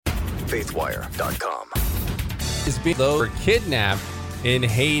Faithwire.com. Is being kidnapped in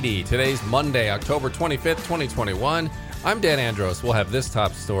Haiti. Today's Monday, October 25th, 2021. I'm Dan Andros. We'll have this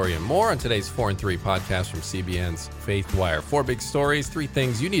top story and more on today's 4 and 3 podcast from CBN's Faithwire. 4 big stories, 3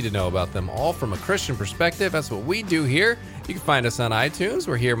 things you need to know about them, all from a Christian perspective. That's what we do here. You can find us on iTunes.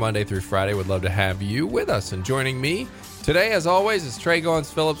 We're here Monday through Friday. Would love to have you with us. And joining me today, as always, is Tré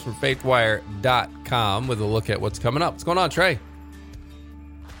Goins-Phillips from Faithwire.com with a look at what's coming up. What's going on, Tré?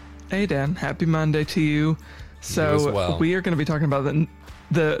 Hey, Dan. Happy Monday to you. So we are going to be talking about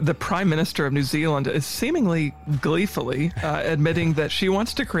the Prime Minister of New Zealand is seemingly gleefully admitting that she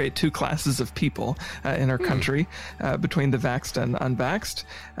wants to create 2 classes of people in her country between the vaxxed and unvaxxed.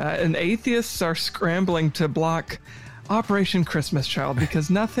 And atheists are scrambling to block Operation Christmas Child because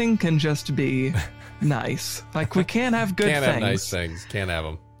nothing can just be nice. Like, we can't have good things. Can't have nice things. Can't have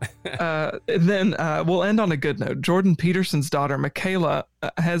them. Then we'll end on a good note. Jordan Peterson's daughter, Mikhaila,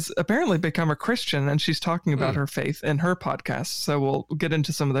 has apparently become a Christian, and she's talking about her faith in her podcast. So we'll get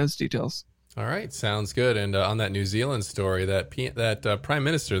into some of those details. All right. Sounds good. And on that New Zealand story, that Prime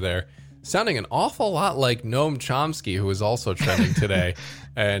Minister there, sounding an awful lot like Noam Chomsky, who is also trending today.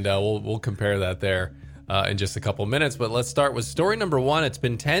 And we'll compare that there in just a couple minutes. But let's start with story number 1. It's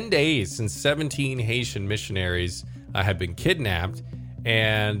been 10 days since 17 Haitian missionaries have been kidnapped.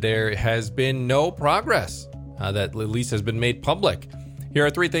 And there has been no progress that at least has been made public. Here are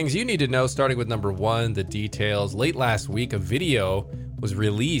 3 things you need to know, starting with number 1, the details. Late last week, a video was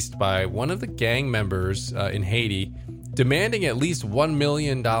released by one of the gang members in Haiti demanding at least $1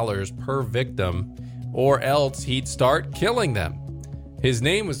 million per victim, or else he'd start killing them. His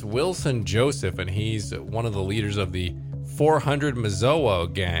name was Wilson Joseph, and he's one of the leaders of the 400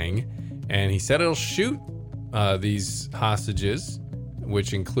 Mazoa gang. And he said he'll shoot these hostages,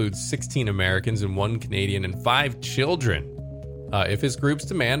 which includes 16 Americans and 1 Canadian and 5 children, if his group's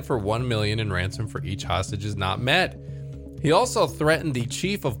demand for $1 million in ransom for each hostage is not met. He also threatened the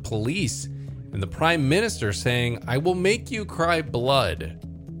chief of police and the prime minister, saying, "I will make you cry blood."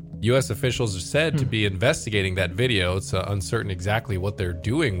 U.S. officials are said to be investigating that video. It's uncertain exactly what they're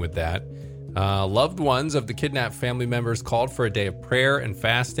doing with that. Loved ones of the kidnapped family members called for a day of prayer and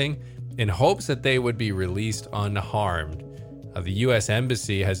fasting in hopes that they would be released unharmed. The U.S.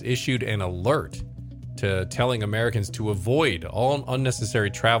 Embassy has issued an alert to telling Americans to avoid all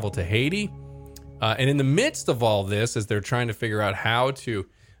unnecessary travel to Haiti. And in the midst of all this, as they're trying to figure out how to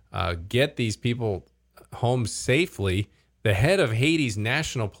get these people home safely, the head of Haiti's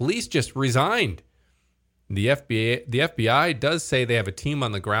national police just resigned. The FBI does say they have a team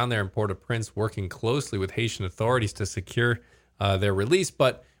on the ground there in Port-au-Prince working closely with Haitian authorities to secure their release.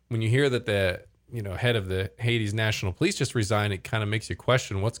 But when you hear that the head of the Haiti's national police just resigned, it kind of makes you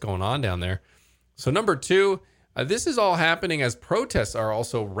question what's going on down there. So number 2, this is all happening as protests are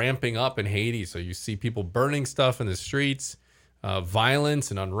also ramping up in Haiti. So you see people burning stuff in the streets,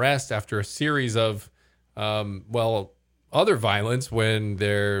 violence and unrest after a series of, other violence when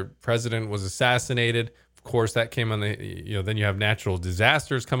their president was assassinated. Of course, that came on then you have natural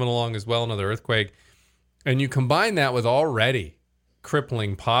disasters coming along as well, another earthquake. And you combine that with already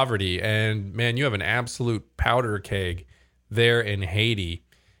crippling poverty, and man, you have an absolute powder keg there in Haiti.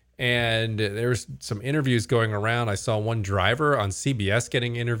 And there's some interviews going around. I saw one driver on CBS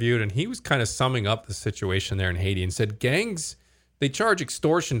getting interviewed, and he was kind of summing up the situation there in Haiti and said gangs, they charge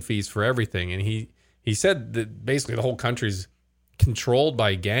extortion fees for everything. And he said that basically the whole country's controlled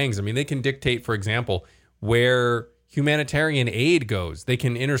by gangs. I mean, they can dictate, for example, where humanitarian aid goes. They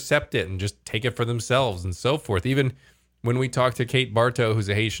can intercept it and just take it for themselves and so forth. Even when we talked to Kate Bartow, who's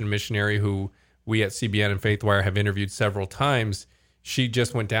a Haitian missionary who we at CBN and Faithwire have interviewed several times, she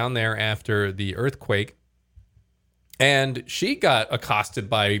just went down there after the earthquake, and she got accosted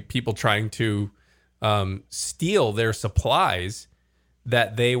by people trying to steal their supplies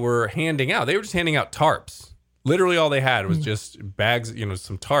that they were handing out. They were just handing out tarps. Literally all they had was just bags,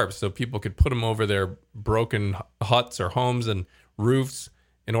 some tarps so people could put them over their broken huts or homes and roofs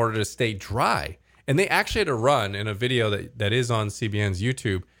in order to stay dry. And they actually had to run in a video that is on CBN's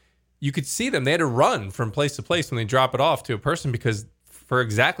YouTube. You could see them. They had to run from place to place when they drop it off to a person because for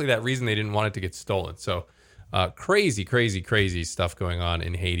exactly that reason, they didn't want it to get stolen. So crazy, crazy, crazy stuff going on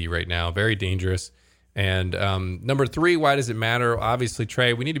in Haiti right now. Very dangerous. And number 3, why does it matter? Obviously,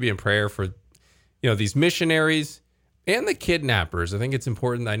 Tré, we need to be in prayer for these missionaries and the kidnappers. I think it's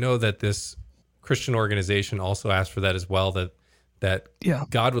important. I know that this Christian organization also asked for that as well, that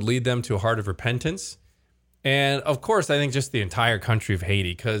God would lead them to a heart of repentance. And of course, I think just the entire country of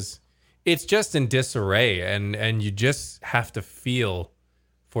Haiti, because it's just in disarray, and you just have to feel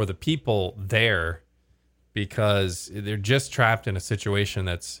for the people there because they're just trapped in a situation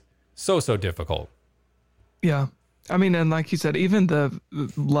that's so difficult. Yeah. I mean, and like you said, even the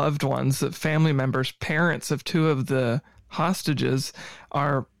loved ones, the family members, parents of two of the hostages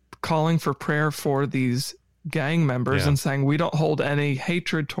are calling for prayer for these gang members and saying, we don't hold any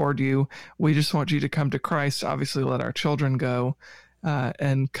hatred toward you. We just want you to come to Christ, obviously let our children go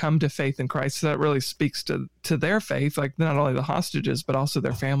and come to faith in Christ. So that really speaks to their faith, like not only the hostages, but also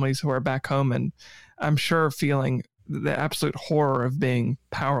their families who are back home. And I'm sure feeling the absolute horror of being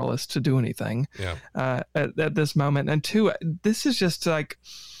powerless to do anything at this moment. And two, this is just like,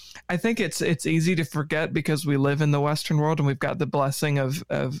 I think it's easy to forget because we live in the Western world and we've got the blessing of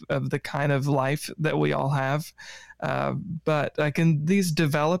the kind of life that we all have. But like in these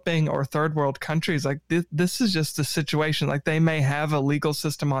developing or third world countries, like this is just the situation. Like they may have a legal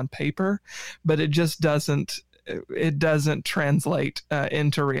system on paper, but it just doesn't translate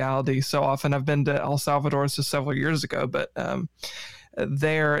into reality so often. I've been to El Salvador just several years ago, but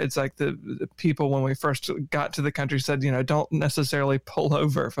there it's like the people when we first got to the country said, don't necessarily pull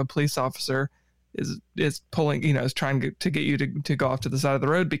over if a police officer is pulling, is trying to get you to go off to the side of the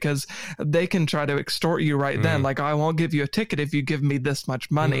road, because they can try to extort you right then. Like, I won't give you a ticket if you give me this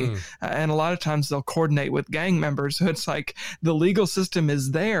much money. And a lot of times they'll coordinate with gang members. So it's like the legal system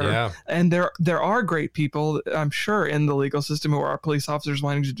is there. And there are great people, I'm sure, in the legal system who are police officers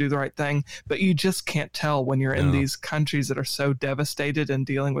wanting to do the right thing, but you just can't tell when you're in these countries that are so devastated and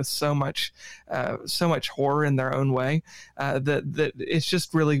dealing with so much horror in their own way, that it's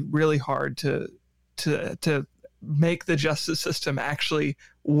just really, really hard to make the justice system actually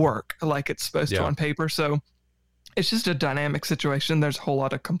work like it's supposed to on paper. So it's just a dynamic situation. There's a whole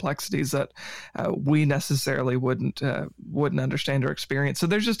lot of complexities that we necessarily wouldn't understand or experience. So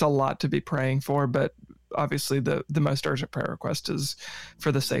there's just a lot to be praying for, but obviously the most urgent prayer request is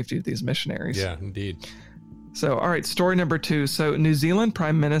for the safety of these missionaries. Yeah, indeed. So, all right, story number 2. So, New Zealand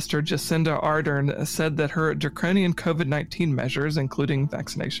Prime Minister Jacinda Ardern said that her draconian COVID-19 measures, including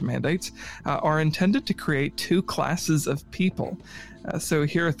vaccination mandates, are intended to create 2 classes of people. So,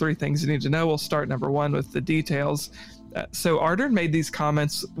 here are 3 things you need to know. We'll start number 1 with the details. So, Ardern made these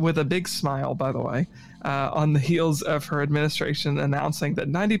comments with a big smile, by the way, on the heels of her administration announcing that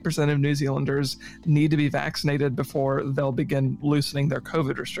 90% of New Zealanders need to be vaccinated before they'll begin loosening their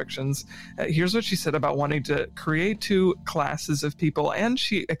COVID restrictions. Here's what she said about wanting to create 2 classes of people, and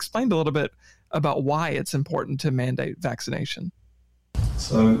she explained a little bit about why it's important to mandate vaccination.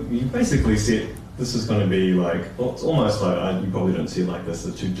 So you basically said this is going to be like, well, it's almost like, you probably don't see it like this,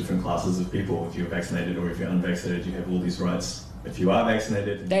 the 2 different classes of people. If you're vaccinated or if you're unvaccinated, you have all these rights. If you are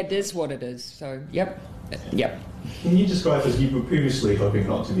vaccinated... That is what it is. So, yep. Can you describe this? You were previously hoping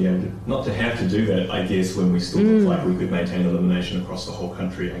not to have to do that, I guess, when we still looked like we could maintain elimination across the whole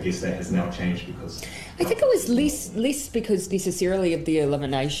country. I guess that has now changed because... I think it was less because necessarily of the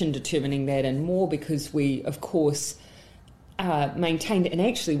elimination determining that, and more because we, of course... maintained, and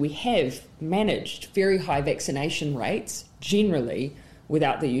actually we have managed very high vaccination rates generally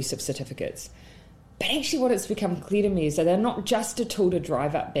without the use of certificates. But actually what it's become clear to me is that they're not just a tool to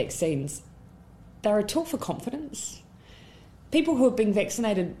drive up vaccines, they're a tool for confidence. People who have been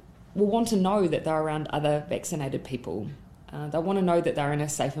vaccinated will want to know that they're around other vaccinated people. They want to know that they're in a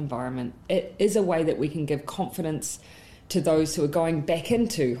safe environment. It is a way that we can give confidence to those who are going back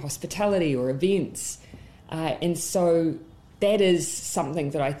into hospitality or events. And so that is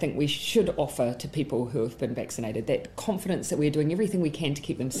something that I think we should offer to people who have been vaccinated, that confidence that we're doing everything we can to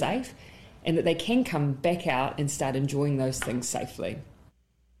keep them safe and that they can come back out and start enjoying those things safely.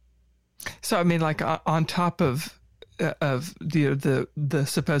 So, I mean, like on top of the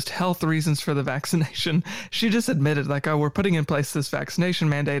supposed health reasons for the vaccination, she just admitted, like, oh, we're putting in place this vaccination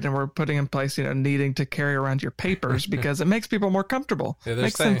mandate and we're putting in place, needing to carry around your papers because it makes people more comfortable.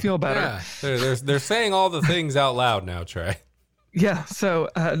 Makes them feel better. Yeah, they're saying all the things out loud now, Trey. Yeah. So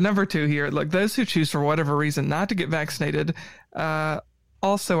number 2 here, look, those who choose for whatever reason not to get vaccinated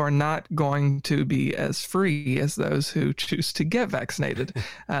also are not going to be as free as those who choose to get vaccinated.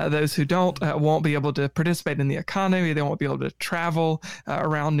 Those who don't won't be able to participate in the economy. They won't be able to travel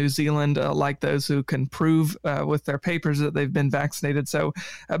around New Zealand like those who can prove with their papers that they've been vaccinated. So,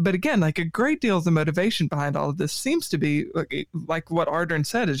 but again, like a great deal of the motivation behind all of this seems to be like what Ardern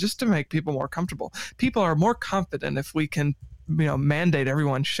said, is just to make people more comfortable. People are more confident if we can mandate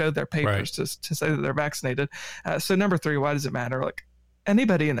everyone show their papers to say that they're vaccinated. So number 3, why does it matter? Like,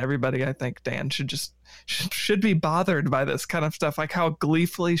 anybody and everybody, I think, Dan, should be bothered by this kind of stuff. Like how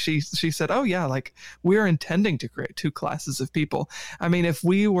gleefully she said, oh yeah, like we're intending to create 2 classes of people. I mean, if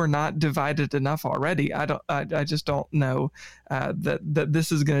we were not divided enough already, I just don't know that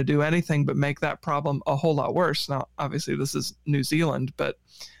this is going to do anything but make that problem a whole lot worse. Now, obviously this is New Zealand, but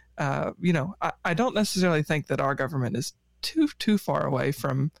I don't necessarily think that our government is too far away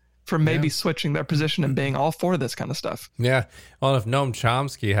from maybe switching their position and being all for this kind of stuff. Yeah. Well, if Noam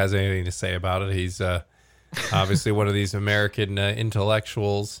Chomsky has anything to say about it, he's obviously one of these American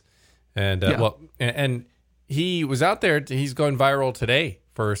intellectuals. And and he was out there. He's going viral today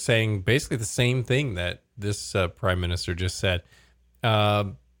for saying basically the same thing that this prime minister just said,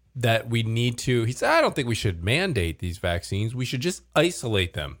 that we need to. He said, I don't think we should mandate these vaccines. We should just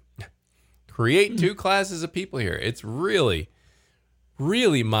isolate them. Create two classes of people here. It's really,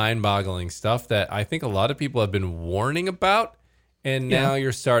 really mind-boggling stuff that I think a lot of people have been warning about. And now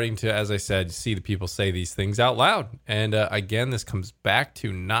you're starting to, as I said, see the people say these things out loud. And again, this comes back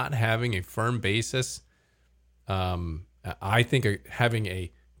to not having a firm basis. I think having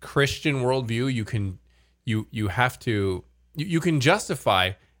a Christian worldview, you can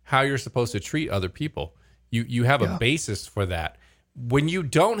justify how you're supposed to treat other people. You have a basis for that. When you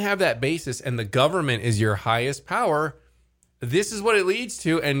don't have that basis and the government is your highest power, this is what it leads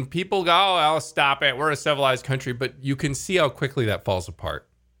to. And people go, oh, I'll stop it. We're a civilized country. But you can see how quickly that falls apart.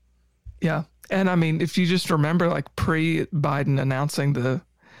 Yeah. And I mean, if you just remember, like pre-Biden announcing the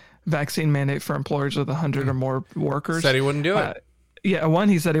vaccine mandate for employers with 100 or more workers. Said he wouldn't do it. One,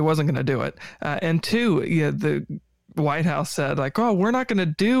 he said he wasn't going to do it. And two, the White House said like, oh, we're not going to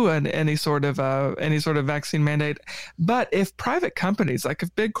do any sort of vaccine mandate. But if private companies, like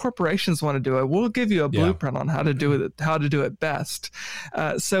if big corporations want to do it, we'll give you a blueprint on how to do it best.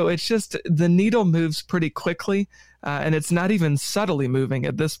 So it's just the needle moves pretty quickly, and it's not even subtly moving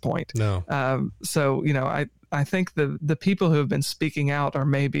at this point. No. So I think the people who have been speaking out are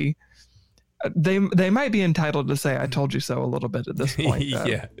maybe. They might be entitled to say "I told you so" a little bit at this point.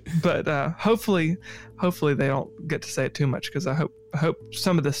 But hopefully they don't get to say it too much, because I hope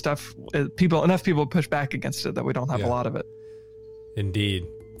some of this stuff enough people push back against it that we don't have a lot of it. Indeed.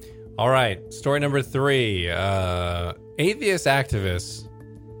 All right, story number 3. Atheist activists.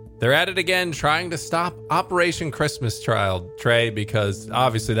 They're at it again, trying to stop Operation Christmas Child, Tré, because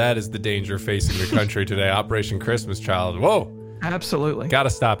obviously that is the danger facing the country today. Operation Christmas Child. Whoa. Absolutely. Got to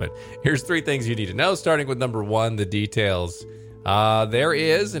stop it. Here's 3 things you need to know, starting with number 1, the details. There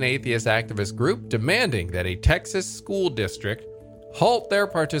is an atheist activist group demanding that a Texas school district halt their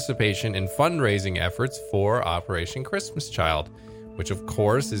participation in fundraising efforts for Operation Christmas Child, which of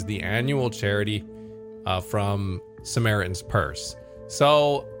course is the annual charity from Samaritan's Purse.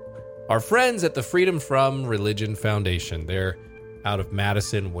 So our friends at the Freedom From Religion Foundation, they're out of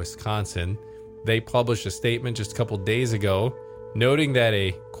Madison, Wisconsin, they published a statement just a couple days ago noting that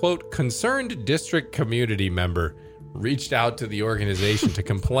a, quote, concerned district community member reached out to the organization to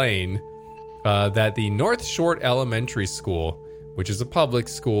complain that the North Shore Elementary School, which is a public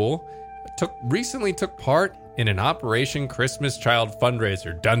school, recently took part in an Operation Christmas Child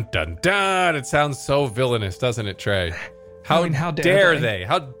fundraiser. Dun, dun, dun. It sounds so villainous, doesn't it, Tré? How dare they?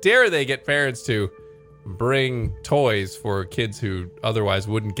 How dare they get parents to bring toys for kids who otherwise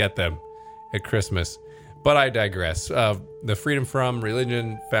wouldn't get them at Christmas? But I digress. The Freedom From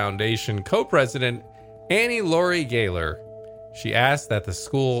Religion Foundation co-president Annie Laurie Gaylor, she asked that the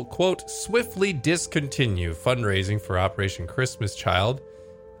school, quote, swiftly discontinue fundraising for Operation Christmas Child.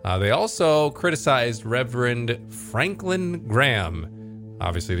 They also criticized Reverend Franklin Graham,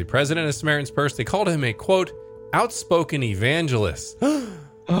 obviously the president of Samaritan's Purse. They called him a, quote, outspoken evangelist.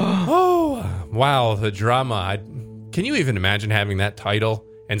 Oh, wow, the drama. Can you even imagine having that title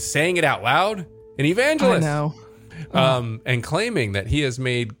and saying it out loud? An evangelist. I know. And claiming that he has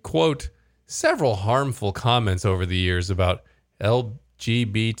made, quote, several harmful comments over the years about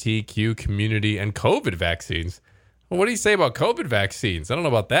LGBTQ community and COVID vaccines. Well, what do you say about COVID vaccines? I don't know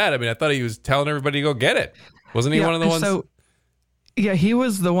about that. I mean, I thought he was telling everybody to go get it. Wasn't he one of the ones? So, yeah, he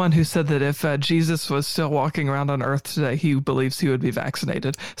was the one who said that if Jesus was still walking around on Earth today, he believes he would be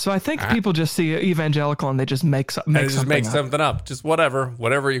vaccinated. So I think people just see evangelical and they just make something up. Just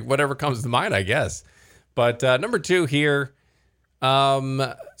whatever comes to mind, I guess. But number 2 here.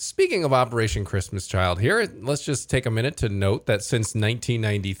 Speaking of Operation Christmas Child here, let's just take a minute to note that since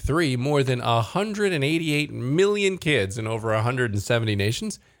 1993, more than 188 million kids in over 170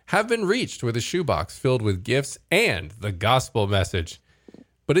 nations have been reached with a shoebox filled with gifts and the gospel message.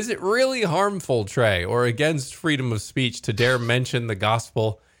 But is it really harmful, Tré, or against freedom of speech to dare mention the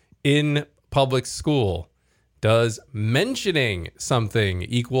gospel in public school? Does mentioning something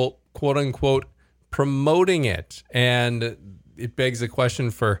equal, quote unquote, promoting it? And it begs a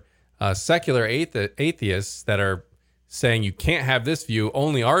question for secular atheists that are saying you can't have this view,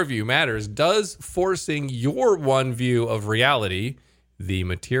 only our view matters. Does forcing your one view of reality, the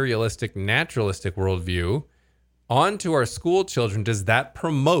materialistic, naturalistic worldview, on to our school children, does that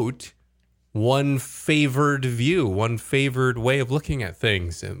promote one favored view, one favored way of looking at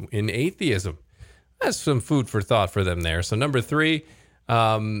things in atheism? That's some food for thought for them there. So number 3,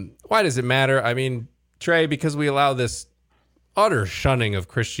 why does it matter? I mean, Tré, because we allow this utter shunning of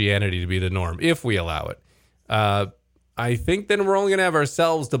Christianity to be the norm, if we allow it. I think then we're only going to have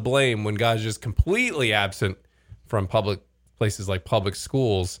ourselves to blame when God's just completely absent from public places like public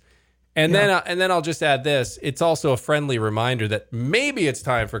schools. And then I'll just add this. It's also a friendly reminder that maybe it's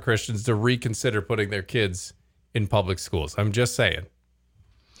time for Christians to reconsider putting their kids in public schools. I'm just saying.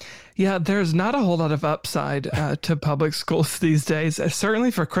 Yeah, there's not a whole lot of upside to public schools these days,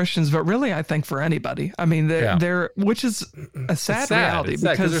 certainly for Christians, but really I think for anybody. I mean, which is a sad reality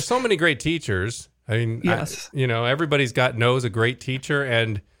because there's so many great teachers. I mean, yes, everybody's knows a great teacher,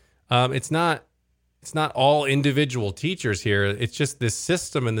 and it's not all individual teachers here. It's just this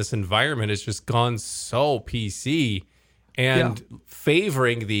system and this environment has just gone so PC and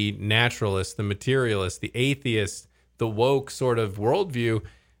favoring the naturalist, the materialist, the atheist, the woke sort of worldview.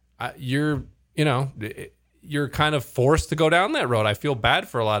 You're kind of forced to go down that road. I feel bad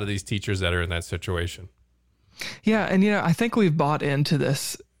for a lot of these teachers that are in that situation. Yeah, and I think we've bought into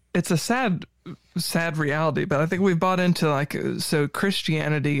this. It's a sad reality, but I think we've bought into so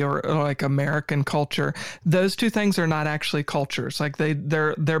Christianity or like American culture. Those two things are not actually cultures. Like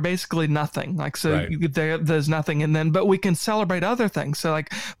they're basically nothing. Like there's nothing in them. But we can celebrate other things. So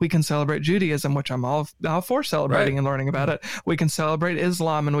like we can celebrate Judaism, which I'm all for celebrating and learning about it. We can celebrate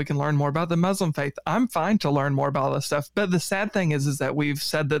Islam, and we can learn more about the Muslim faith. I'm fine to learn more about all this stuff. But the sad thing is that we've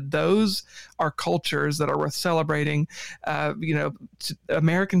said that those are cultures that are worth celebrating.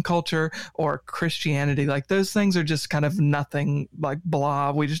 American culture or Christianity, like those things are just kind of nothing, like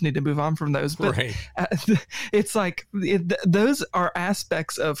blah. We just need to move on from those. But it's like those are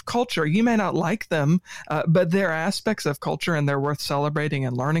aspects of culture. You may not like them, but they're aspects of culture, and they're worth celebrating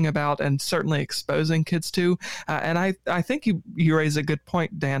and learning about, and certainly exposing kids to. And I think you raise a good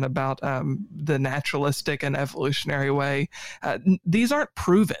point, Dan, about the naturalistic and evolutionary way. These aren't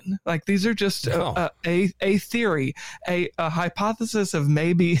proven. Like these are just a theory, a hypothesis of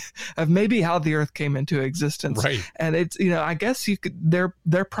maybe how the earth came into existence. Right. And it's, I guess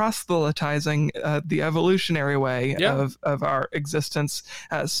they're proselytizing the evolutionary way of our existence.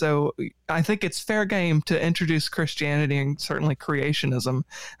 So I think it's fair game to introduce Christianity and certainly creationism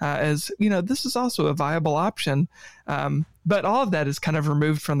as, this is also a viable option. But all of that is kind of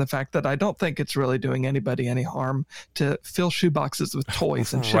removed from the fact that I don't think it's really doing anybody any harm to fill shoeboxes with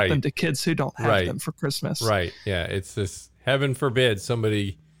toys and ship them to kids who don't have them for Christmas. Right. Yeah. It's this, heaven forbid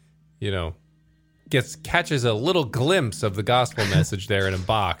somebody, catches a little glimpse of the gospel message there in a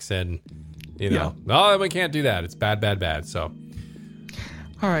box, and no, we can't do that. It's bad. So.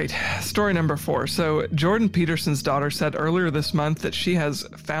 All right, story number 4. So Jordan Peterson's daughter said earlier this month that she has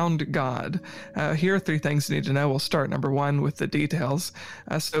found God. Here are 3 things you need to know. We'll start number 1 with the details.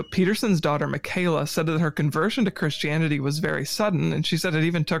 So Peterson's daughter, Mikhaila, said that her conversion to Christianity was very sudden, and she said it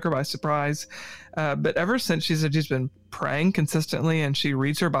even took her by surprise. But ever since, she said she's been praying consistently, and she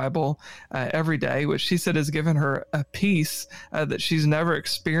reads her Bible every day, which she said has given her a peace that she's never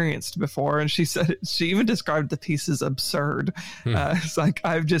experienced before. And she said she even described the peace as absurd. It's like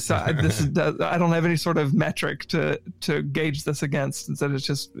I don't have any sort of metric to gauge this against, and said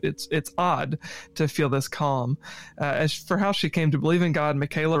it's odd to feel this calm. As for how she came to believe in God,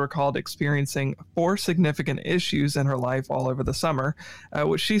 Mikhaila recalled experiencing 4 significant issues in her life all over the summer,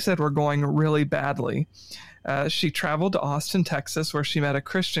 which she said were going really badly. She traveled to Austin, Texas, where she met a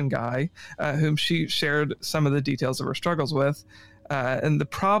Christian guy whom she shared some of the details of her struggles with. And the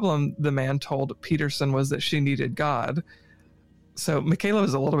problem, the man told Peterson, was that she needed God. So Mikhaila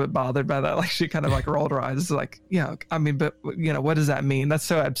was a little bit bothered by that. Like she kind of rolled her eyes, like, but what does that mean? That's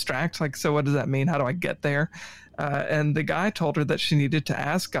so abstract. Like, so what does that mean? How do I get there? And the guy told her that she needed to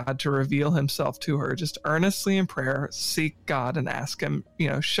ask God to reveal himself to her, just earnestly in prayer, seek God and ask him,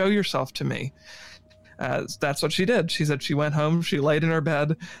 show yourself to me. That's what she did. She said she went home, she laid in her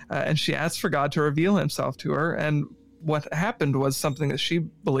bed, and she asked for God to reveal himself to her. And what happened was something that she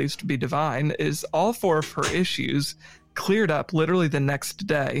believes to be divine, is all 4 of her issues cleared up literally the next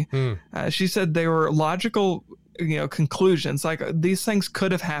day. She said they were logical conclusions, like these things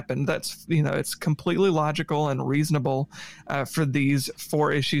could have happened. That's it's completely logical and reasonable for these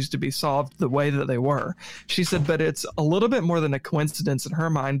 4 issues to be solved the way that they were. She said, but it's a little bit more than a coincidence in her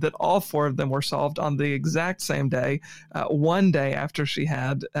mind that all 4 of them were solved on the exact same day, one day after she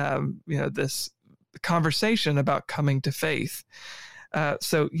had this conversation about coming to faith.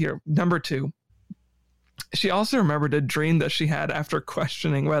 So here, number 2. She also remembered a dream that she had after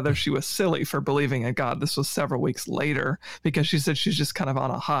questioning whether she was silly for believing in God. This was several weeks later, because she said she's just kind of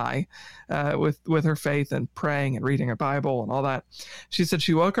on a high with her faith and praying and reading her Bible and all that. She said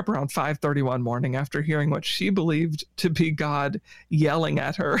she woke up around 5:30 one morning after hearing what she believed to be God yelling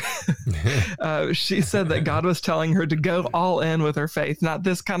at her. She said that God was telling her to go all in with her faith, not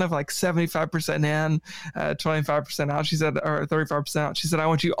this kind of like 75% in, 25% out. She said, or 35% out. She said, I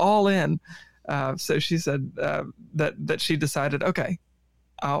want you all in. So she said that she decided, okay,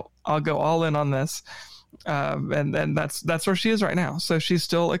 I'll go all in on this, and that's where she is right now. So she's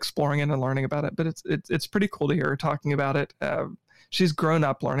still exploring it and learning about it, but it's pretty cool to hear her talking about it. She's grown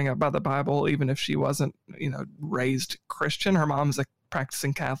up learning about the Bible, even if she wasn't raised Christian. Her mom's a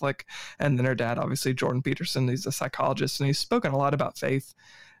practicing Catholic, and then her dad, obviously Jordan Peterson, he's a psychologist, and he's spoken a lot about faith.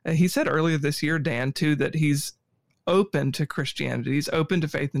 He said earlier this year, Dan, too, that he's open to Christianity. He's open to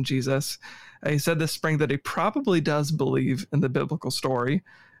faith in Jesus. He said this spring that he probably does believe in the biblical story,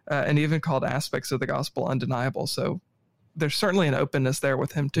 and even called aspects of the gospel undeniable. So there's certainly an openness there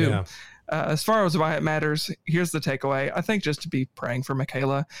with him too. Yeah. As far as why it matters, here's the takeaway. I think just to be praying for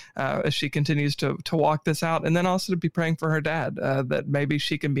Mikhaila as she continues to walk this out, and then also to be praying for her dad, that maybe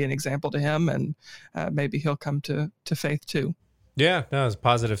she can be an example to him, and maybe he'll come to faith too. Yeah, no, it's a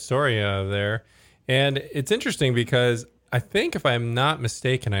positive story there. And it's interesting because I think, if I'm not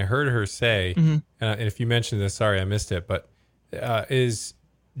mistaken, I heard her say, and if you mentioned this, sorry, I missed it, but is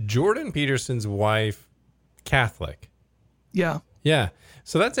Jordan Peterson's wife Catholic? Yeah. Yeah.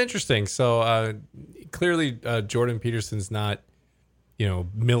 So that's interesting. So clearly Jordan Peterson's not,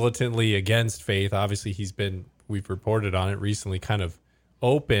 militantly against faith. Obviously, we've reported on it recently, kind of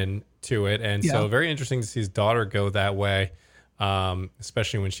open to it. And so very interesting to see his daughter go that way.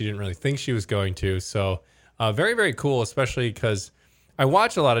 Especially when she didn't really think she was going to. So very, very cool, especially because I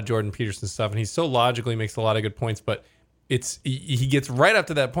watch a lot of Jordan Peterson stuff, and he so logically makes a lot of good points, but he gets right up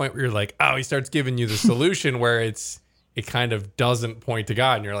to that point where you're like, oh, he starts giving you the solution where it kind of doesn't point to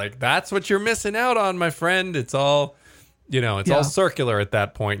God. And you're like, that's what you're missing out on, my friend. It's all, all circular at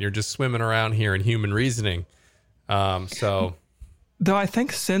that point. You're just swimming around here in human reasoning. Though I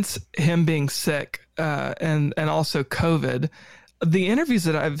think since him being sick and also COVID, the interviews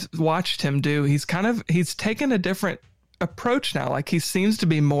that I've watched him do, he's taken a different approach now. Like, he seems to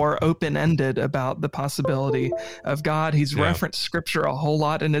be more open-ended about the possibility of God. He's referenced scripture a whole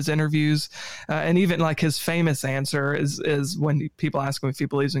lot in his interviews. And even like his famous answer is when people ask him if he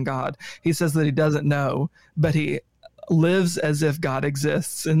believes in God, he says that he doesn't know, but he lives as if God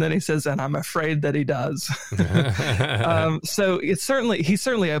exists, and then he says, and I'm afraid that he does. So he's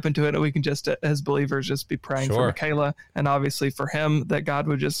certainly open to it, and we can just, as believers, just be praying for Mikhaila, and obviously for him, that God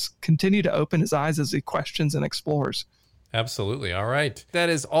would just continue to open his eyes as he questions and explores. Absolutely. All right, that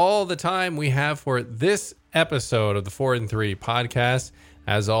is all the time we have for this episode of the 4 and 3 podcast.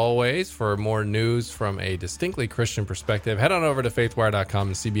 As always, for more news from a distinctly Christian perspective, head on over to faithwire.com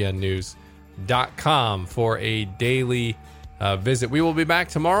and cbnnews.com for a daily visit. We will be back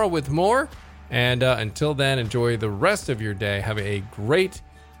tomorrow with more. And until then, enjoy the rest of your day. Have a great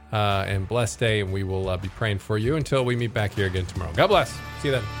and blessed day. And we will be praying for you until we meet back here again tomorrow. God bless. See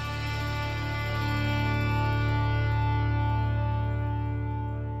you then.